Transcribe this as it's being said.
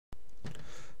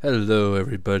Hello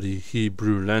everybody,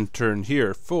 Hebrew Lantern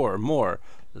here for more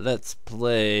Let's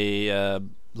Play The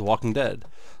Walking Dead.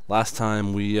 Last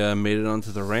time we made it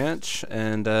onto the ranch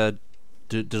and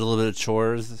did a little bit of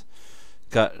chores,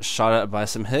 got shot at by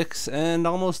some hicks and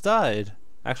almost died.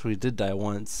 Actually, we did die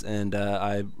once, and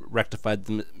I rectified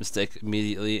the mistake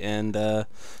immediately, and yeah,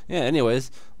 anyways,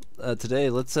 today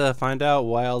let's find out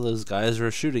why all those guys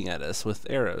were shooting at us with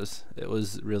arrows. It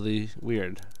was really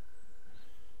weird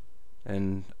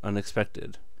and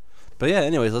unexpected. But yeah,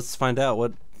 anyways, let's find out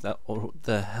what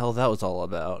the hell that was all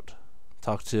about.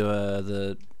 Talk to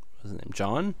what's his name,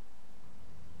 John?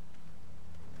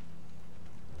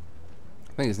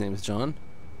 I think his name is John.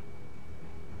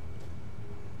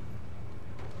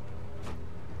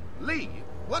 Lee,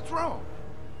 what's wrong?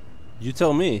 You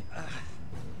tell me.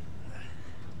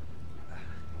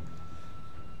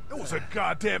 There was a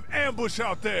goddamn ambush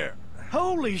out there!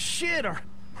 Holy shit, are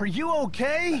you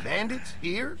okay? Bandits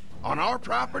here? On our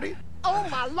property? Oh,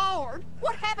 my Lord!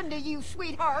 What happened to you,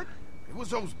 sweetheart? It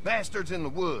was those bastards in the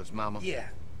woods, Mama. Yeah,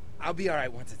 I'll be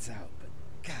alright once it's out, but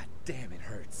god damn, it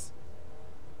hurts.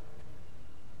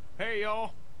 Hey,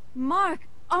 y'all. Mark,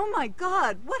 oh my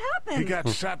God, what He happened? got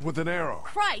shot with an arrow.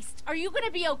 Christ, are you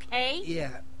gonna be okay?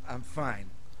 Yeah, I'm fine.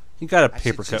 He got a I should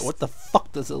paper cut. just What the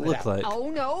fuck does it let look out. like? Oh,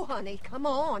 no, honey. Come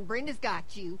on. Brenda's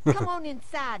got you. Come on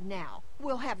inside now.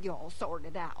 We'll have you all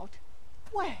sorted out.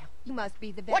 Well, you must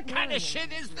be the What veterinarian. kind of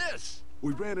shit is this?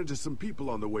 We ran into some people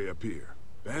on the way up here.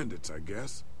 Bandits, I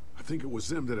guess. I think it was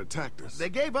them that attacked us. They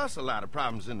gave us a lot of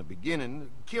problems in the beginning,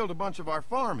 killed a bunch of our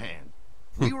farmhands.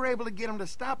 We were able to get them to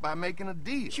stop by making a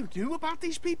deal. You knew about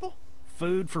these people?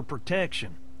 Food for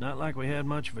protection. Not like we had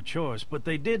much of a choice, but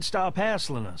they did stop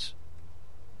hassling us.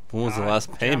 When was the last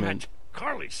Damn payment? it.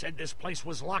 Carly said this place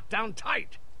was locked down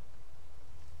tight.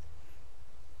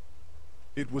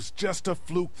 It was just a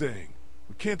fluke thing.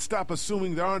 We can't stop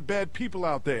assuming there aren't bad people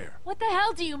out there. What the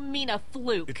hell do you mean a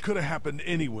fluke? It could have happened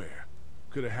anywhere.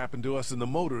 Could have happened to us in the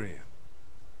motor inn.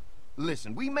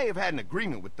 Listen, we may have had an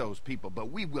agreement with those people, but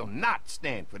we will not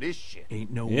stand for this shit.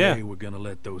 Ain't no Yeah. way we're gonna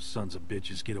let those sons of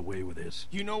bitches get away with this.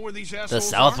 You know where these assholes The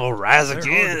South are? will rise They're hard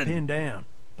to again. pin down,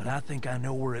 but I think I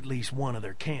know where at least one of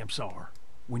their camps are.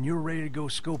 When you're ready to go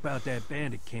scope out that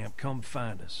bandit camp, come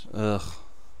find us. Ugh.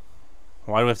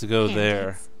 Why do we have to go there?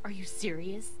 Bandits? Are you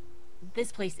serious?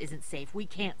 This place isn't safe. We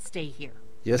can't stay here.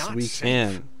 Yes, Not we safe.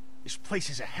 can. This place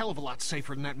is a hell of a lot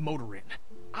safer than that motor inn.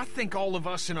 I think all of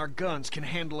us and our guns can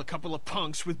handle a couple of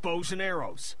punks with bows and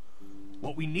arrows.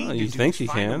 What we need Oh, to you do think is you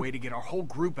find a can? way to get our whole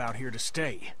group out here to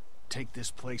stay. Take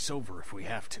this place over if we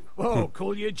have to. Whoa,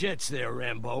 cool your jets there,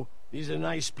 Rambo. These are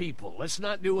nice people. Let's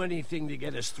not do anything to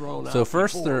get us thrown out. So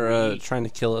first before they're we eat. trying to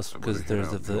kill us I'm because gonna head there's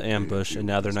out and the help ambush, deal and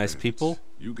now they're with nice these people. bandits.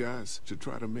 You guys should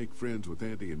try to make friends with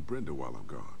Andy and Brenda while I'm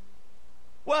gone.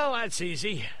 Well, that's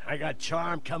easy. I got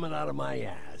charm coming out of my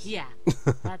ass. Yeah,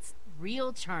 that's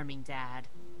real charming, Dad.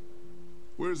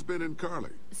 Where's Ben and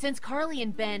Carly? Since Carly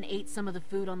and Ben ate some of the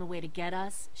food on the way to get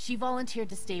us, she volunteered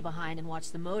to stay behind and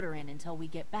watch the motor inn until we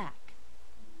get back.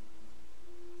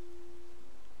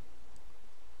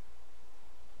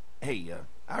 Hey,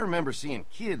 I remember seeing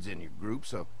kids in your group,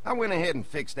 so I went ahead and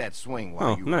fixed that swing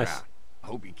while Oh, you were nice. out. I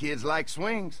hope you kids like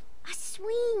swings. A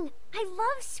swing. I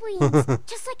love swings.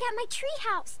 Just like at my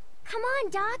treehouse. Come on,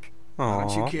 Doc. Why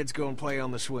don't you Aww, kids go and play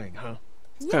on the swing, huh?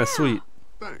 it's kind of sweet.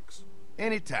 Thanks.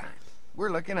 Anytime. We're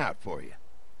looking out for you.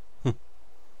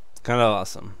 Kind of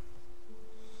awesome.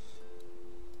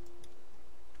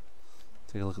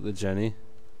 Take a look at the Jenny.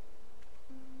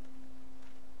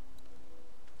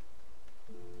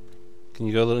 Can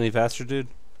you go a little any faster, dude?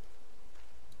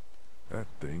 That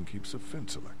thing keeps a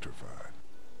fence electrified.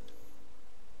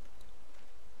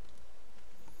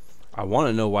 I want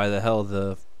to know why the hell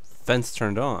the fence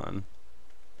turned on.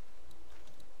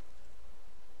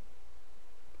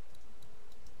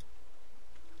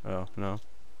 Oh, no.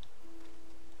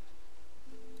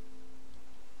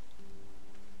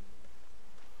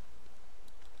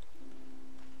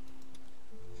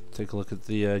 Take a look at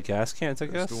the gas cans, I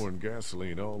They're guess. storing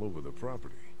gasoline all over the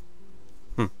property.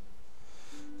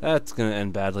 That's gonna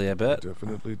end badly, I bet.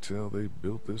 Definitely tell they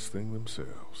built this thing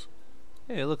themselves.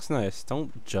 Hey, it looks nice.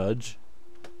 Don't judge.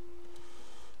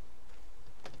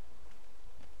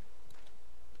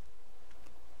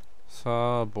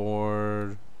 Saw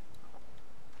board.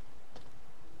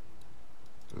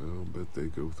 I'll bet they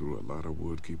go through a lot of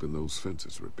wood keeping those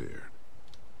fences repaired.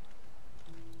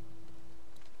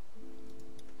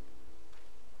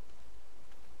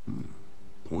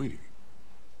 Pointy.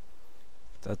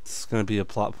 That's gonna be a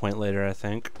plot point later, I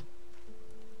think.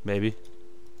 Maybe.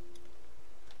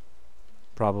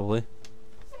 Probably.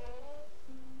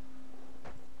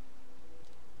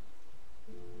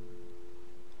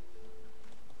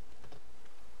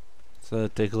 So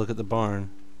take a look at the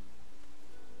barn.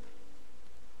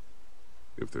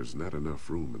 If there's not enough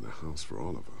room in the house for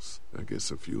all of us, I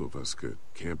guess a few of us could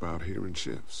camp out here in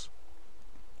shifts.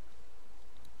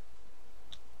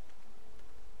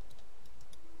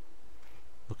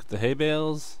 Look at the hay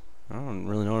bales. I don't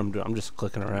really know what I'm doing. I'm just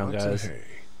clicking around, Lots guys. of hay.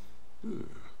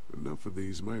 Enough of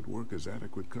these might work as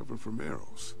adequate cover from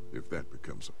arrows, if that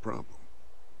becomes a problem.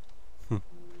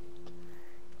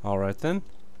 Alright then.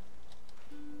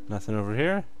 Nothing over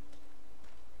here.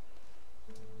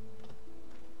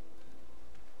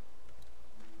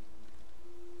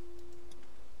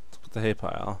 Let's look at the hay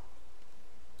pile.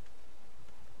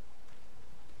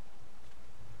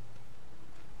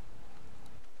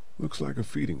 Looks like a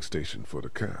feeding station for the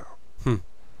cow.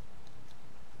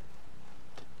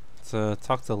 Let's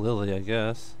talk to Lily, I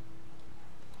guess.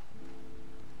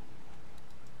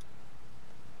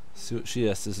 See what she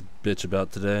has this bitch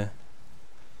about today.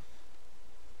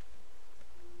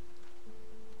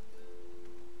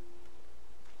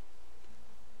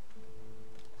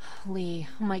 Lee,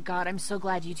 oh my god, I'm so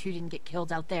glad you two didn't get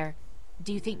killed out there.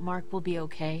 Do you think Mark will be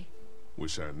okay?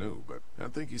 Wish I knew, but I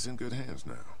think he's in good hands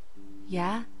now.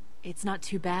 Yeah? It's not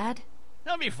too bad?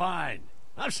 They'll be fine.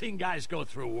 I've seen guys go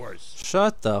through worse.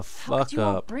 Shut the How fuck did you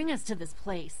all up. bring us to this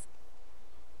place?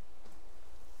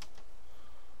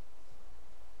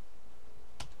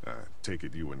 I take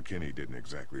it you and Kenny didn't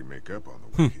exactly make up on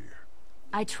the way here.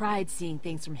 I tried seeing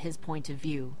things from his point of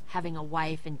view, having a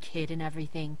wife and kid and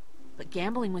everything, but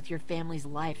gambling with your family's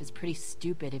life is pretty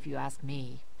stupid if you ask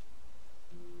me.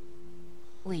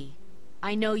 Lee,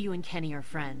 I know you and Kenny are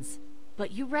friends,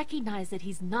 but you recognize that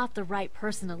he's not the right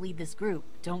person to lead this group,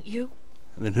 don't you?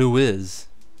 And then who is?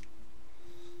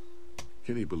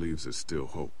 Kenny believes there's still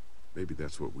hope. Maybe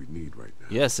that's what we need right now.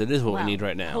 Yes, it is what Well, we need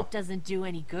right now. Hope doesn't do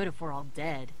any good if we're all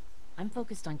dead. I'm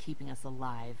focused on keeping us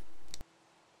alive.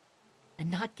 And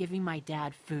not giving my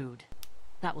dad food.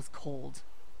 That was cold.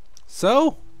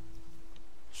 So?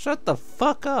 Shut the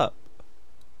fuck up.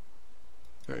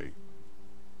 Hey.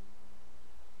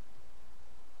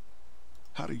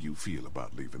 How do you feel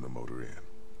about leaving the motor in?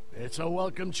 It's a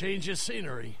welcome change of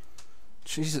scenery.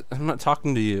 Jesus, I'm not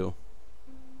talking to you.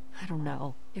 I don't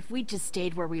know. If we'd just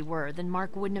stayed where we were, then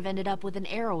Mark wouldn't have ended up with an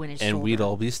arrow in his shoulder. And we'd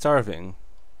all be starving.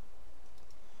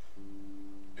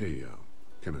 Hey,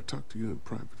 can I talk to you in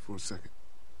private for a second?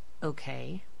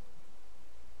 Okay.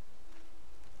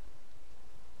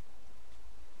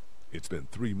 It's been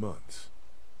 3 months.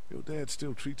 Your dad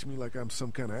still treats me like I'm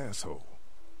some kind of asshole.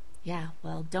 Yeah,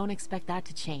 well, don't expect that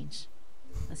to change.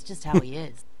 That's just how he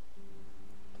is.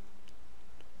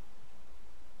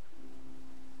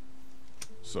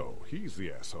 So, he's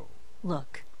the asshole.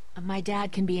 Look, my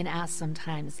dad can be an ass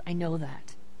sometimes, I know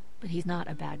that. But he's not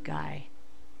a bad guy.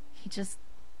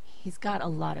 He's got a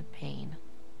lot of pain.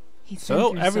 He's been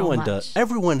So through everyone so does. much.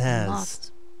 Everyone He has.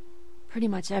 lost pretty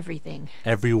much everything.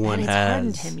 Everyone and it's has.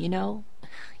 hardened him, you know?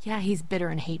 Yeah, he's bitter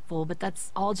and hateful, but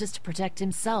that's all just to protect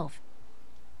himself.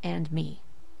 And me.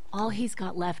 All he's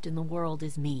got left in the world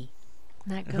is me.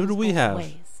 And that goes Who do we both have?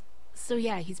 ways. So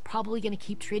yeah, he's probably gonna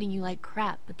keep treating you like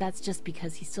crap, but that's just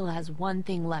because he still has one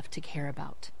thing left to care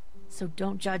about. So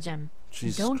don't judge him.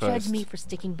 Jesus Don't Christ. judge me for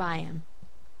sticking by him.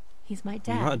 He's my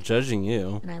dad. I'm not judging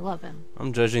you. And I love him.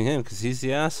 I'm judging him because he's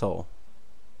the asshole.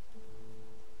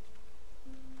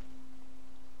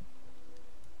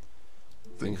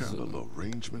 Think our little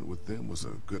arrangement with them was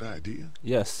a good idea?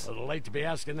 Yes. A little late to be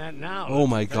asking that now. Oh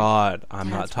my god. I'm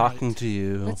not That's talking right. to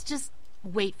you. Let's just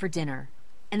wait for dinner.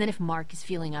 And then if Mark is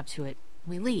feeling up to it,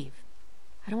 we leave.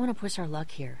 I don't want to push our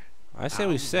luck here. I say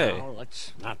we say. Now,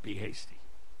 let's not be hasty.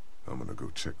 I'm gonna go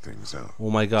check things out.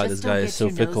 Oh my god, Just this guy don't is get so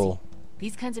too nosy. fickle.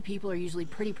 These kinds of people are usually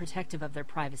pretty protective of their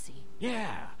privacy.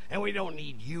 Yeah, and we don't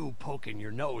need you poking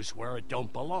your nose where it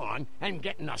don't belong and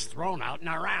getting us thrown out in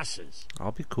our asses.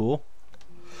 I'll be cool.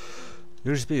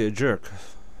 You're just being a jerk.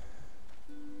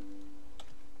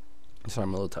 Sorry,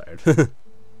 I'm a little tired.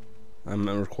 I'm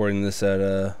recording this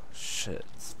at shit,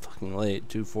 it's fucking late,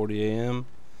 2:40 a.m.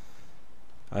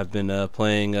 I've been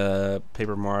playing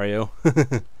Paper Mario.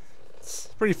 It's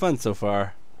pretty fun so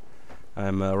far.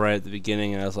 I'm right at the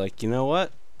beginning, and I was like, you know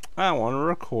what? I want to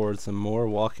record some more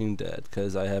Walking Dead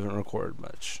because I haven't recorded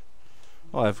much.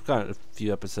 Well, I've got a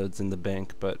few episodes in the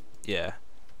bank, but yeah,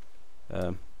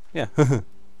 yeah.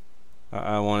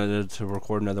 I wanted to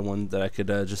record another one that I could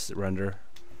just render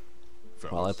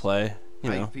while I play. You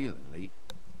How you know. feeling, Lee?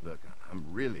 Look, I'm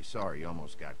really sorry you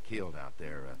almost got killed out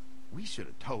there. We should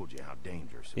have told you how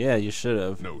dangerous it Yeah, you should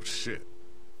have. No shit.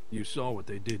 You saw what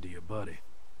they did to your buddy.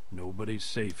 Nobody's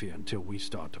safe here until we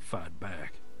start to fight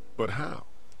back. But how?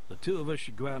 The two of us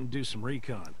should go out and do some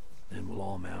recon. Then we'll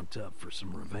all mount up for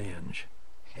some revenge.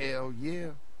 Hell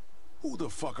yeah. Who the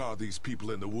fuck are these people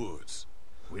in the woods?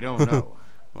 We don't know.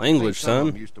 Language, Some of son.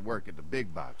 them used to work at the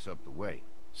big box up the way.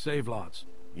 Save lots.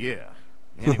 Yeah.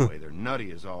 Anyway, they're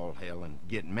nutty as all hell and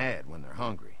get mad when they're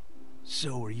hungry.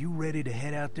 So, are you ready to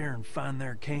head out there and find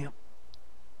their camp?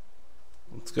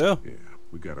 Let's go. Yeah,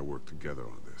 we gotta work together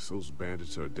on this. Those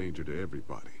bandits are a danger to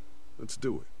everybody. Let's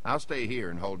do it. I'll stay here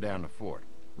and hold down the fort.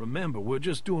 Remember, we're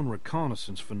just doing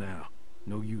reconnaissance for now.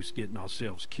 No use getting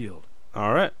ourselves killed.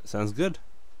 Alright, sounds good.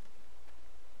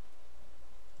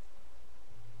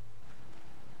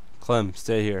 Clem,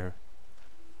 stay here.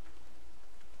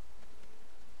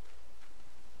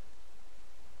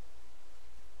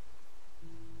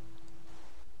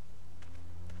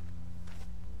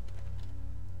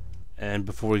 And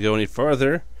before we go any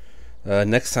further,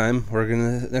 next time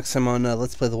on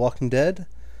Let's Play The Walking Dead,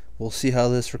 we'll see how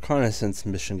this reconnaissance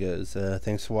mission goes.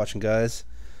 Thanks for watching, guys.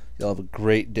 Y'all have a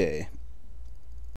great day.